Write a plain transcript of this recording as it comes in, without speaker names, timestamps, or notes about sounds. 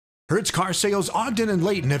Hertz Car Sales Ogden and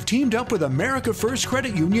Layton have teamed up with America First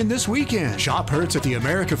Credit Union this weekend. Shop Hertz at the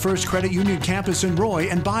America First Credit Union campus in Roy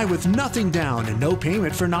and buy with nothing down and no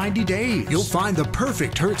payment for 90 days. You'll find the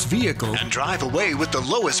perfect Hertz vehicle and drive away with the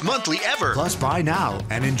lowest monthly ever. Plus, buy now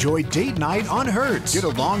and enjoy date night on Hertz. Get a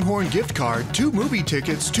Longhorn gift card, 2 movie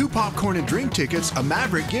tickets, 2 popcorn and drink tickets, a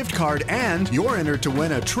Maverick gift card, and you're entered to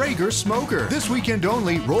win a Traeger smoker. This weekend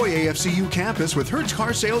only, Roy AFCU campus with Hertz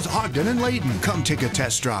Car Sales Ogden and Layton. Come take a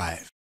test drive.